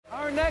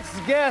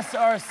next guests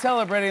are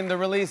celebrating the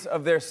release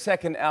of their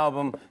second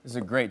album. This is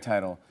a great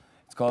title.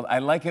 It's called I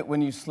Like It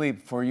When You Sleep,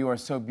 for you are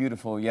so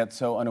beautiful, yet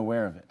so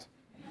unaware of it.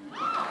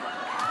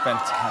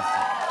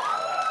 Fantastic.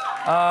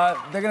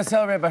 They're going to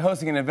celebrate by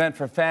hosting an event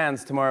for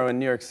fans tomorrow in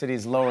New York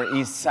City's Lower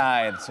East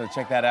Side, so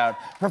check that out.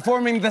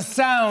 Performing The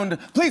Sound,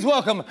 please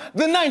welcome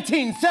the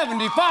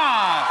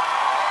 1975.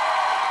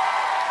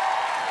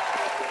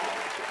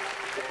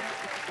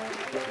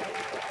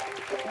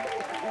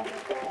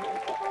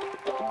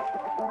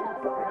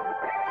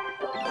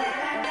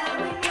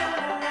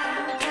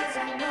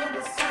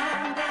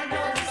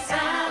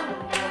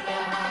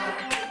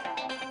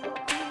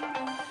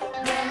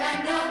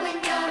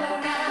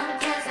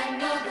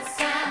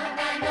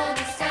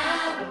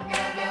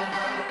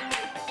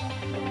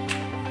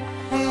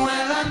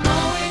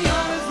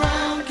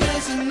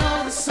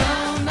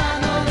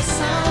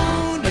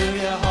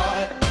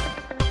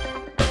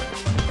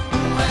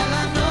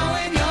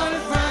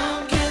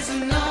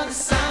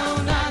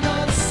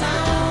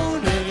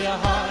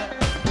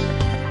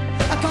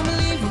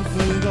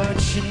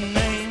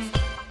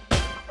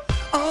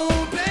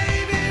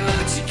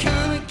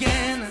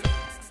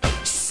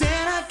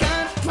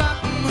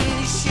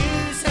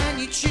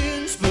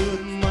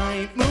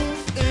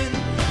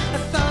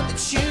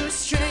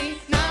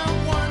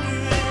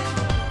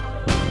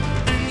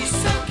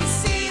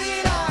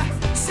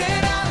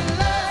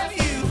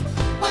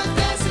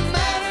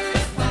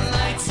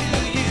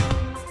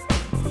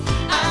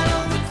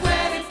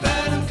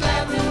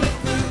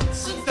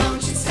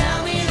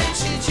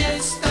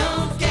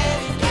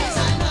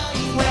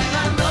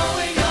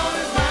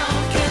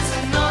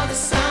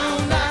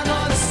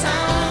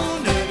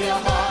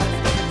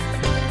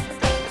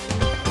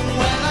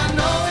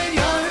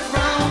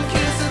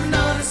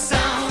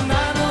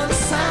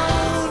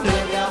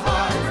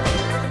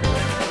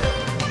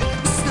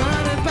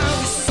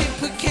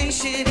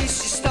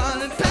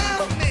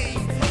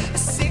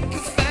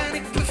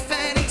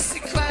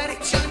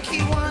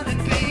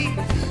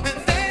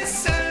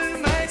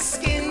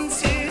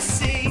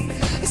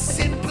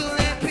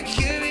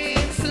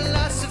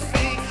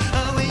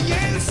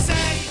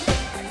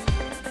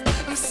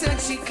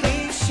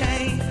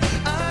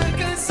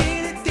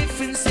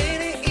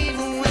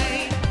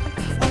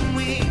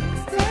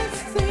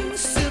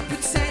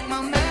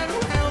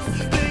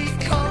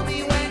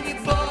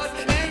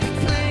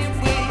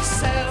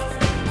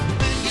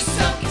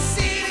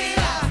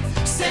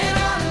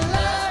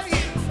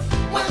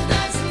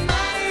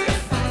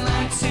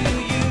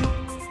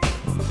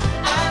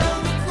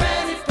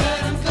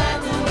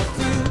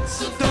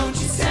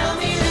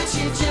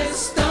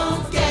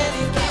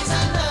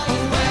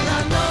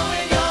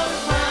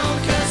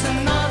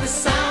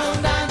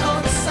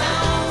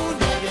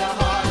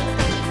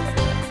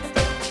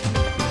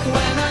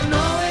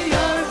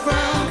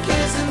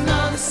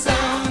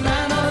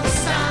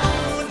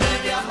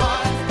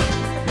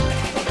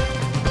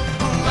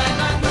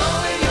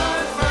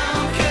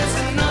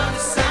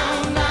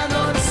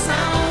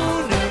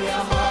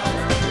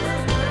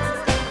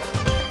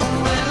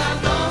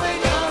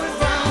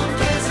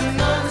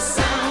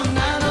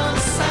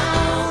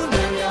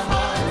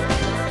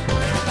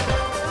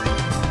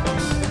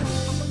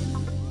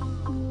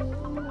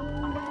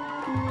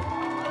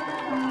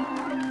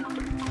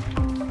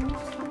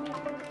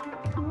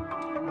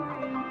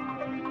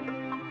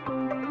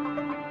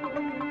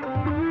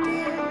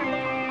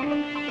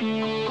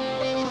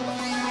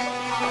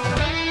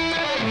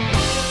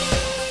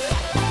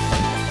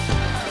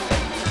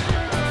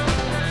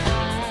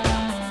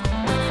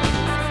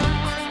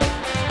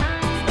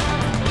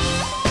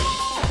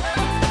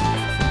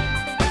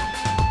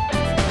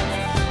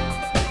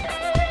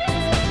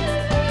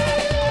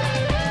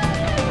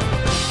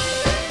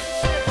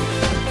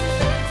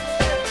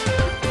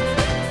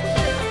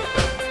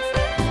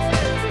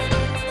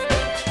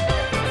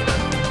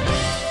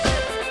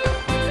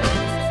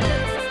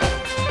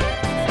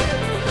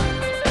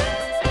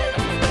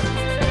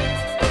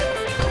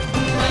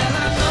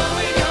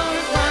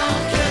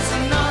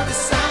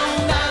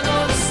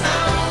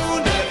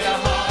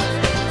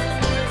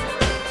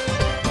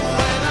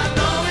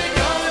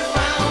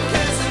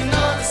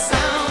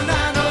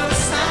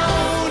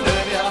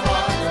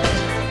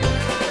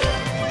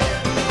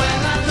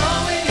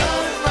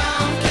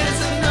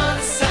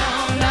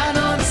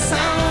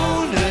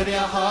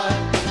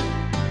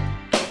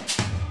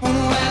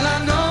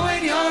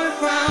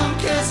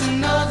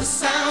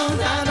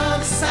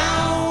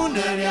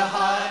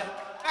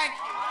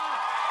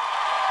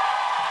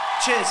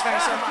 Cheers,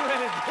 thanks so much.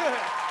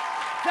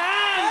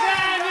 Damn,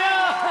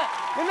 Daniel!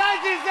 The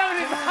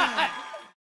 1975!